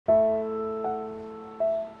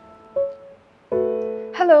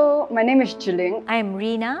Hello, my name is Jiling. I'm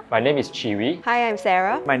Rina. My name is Chiwi, Hi, I'm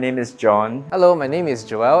Sarah. My name is John. Hello, my name is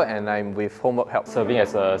Joel and I'm with Homework Help. serving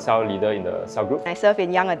as a cell leader in the cell group. I serve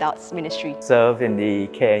in Young Adults Ministry. Serve in the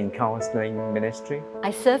Care and Counseling Ministry.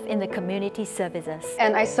 I serve in the community services.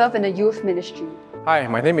 And I serve in the youth ministry. Hi,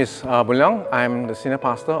 my name is Bunyang. I'm the senior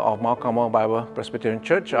pastor of Mount Carmel Bible Presbyterian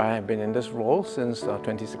Church. I have been in this role since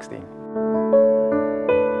 2016.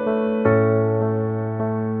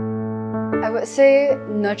 I would say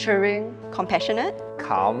nurturing, Compassionate,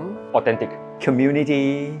 Calm, Authentic,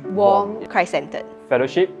 Community. warm, Christ-centered.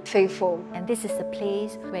 fellowship, faithful. And this is a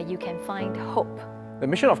place where you can find hope. The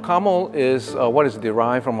mission of Carmel is what is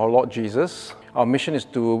derived from our Lord Jesus. Our mission is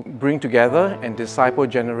to bring together and disciple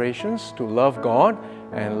generations to love God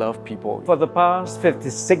and love people. For the past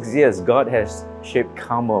 56 years, God has shaped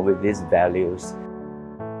Carmel with these values.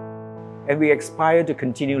 And we aspire to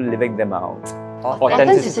continue living them out.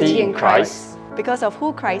 authenticity in Christ, Because of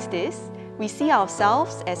who Christ is, we see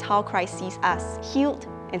ourselves as how Christ sees us, healed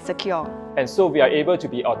and secure. and so we are able to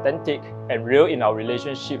be authentic and real in our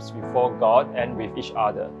relationships before God and with each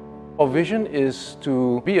other. Our vision is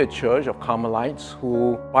to be a church of Carmelites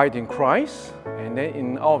who abide in Christ, and then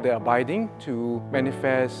in all of their abiding to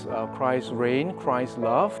manifest Christ's reign, Christ's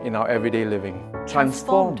love in our everyday living.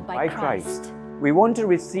 Transformed by Christ. We want to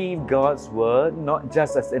receive God's word not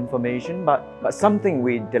just as information, but something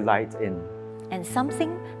we delight in. And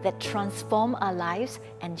something that transforms our lives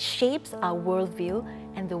and shapes our worldview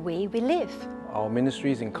and the way we live. Our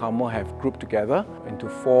ministries in Carmel have grouped together into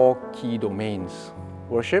 4 key domains: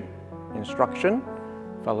 worship, instruction,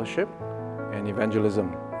 fellowship, and evangelism.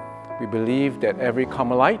 We believe that every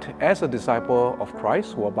Carmelite, as a disciple of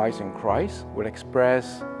Christ who abides in Christ, will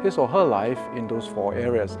express his or her life in those 4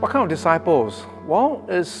 areas. What kind of disciples? Well,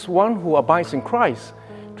 it's one who abides in Christ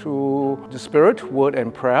through the Spirit, Word,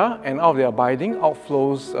 and prayer, and out of their abiding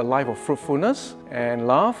outflows a life of fruitfulness and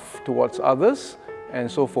love towards others, and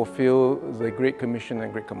so fulfill the Great Commission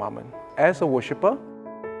and Great Commandment. As a worshipper,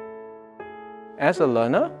 as a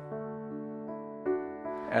learner,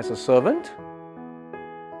 as a servant,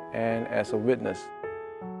 and as a witness,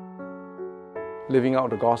 living out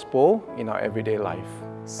the gospel in our everyday life.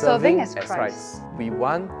 Serving as Christ. We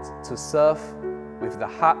want to serve with the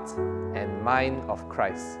heart and mind of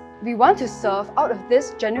Christ. We want to serve out of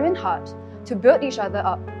this genuine heart to build each other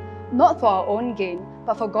up, not for our own gain,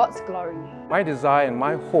 but for God's glory. My desire and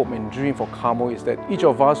my hope and dream for Carmel is that each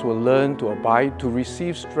of us will learn to abide, to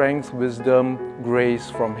receive strength, wisdom,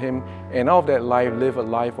 grace from Him, and out of that life, live a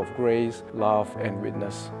life of grace, love, and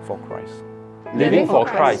witness for Christ. Living for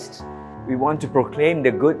Christ We want to proclaim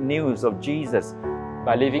the good news of Jesus.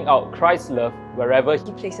 by living out Christ's love wherever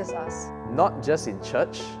He places us. Not just in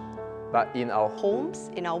church, but in our Homes,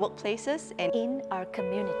 in our workplaces, and In our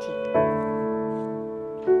community.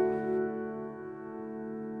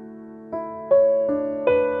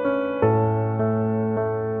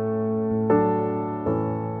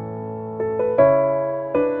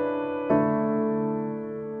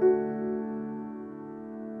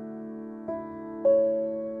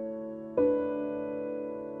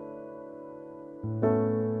 Home.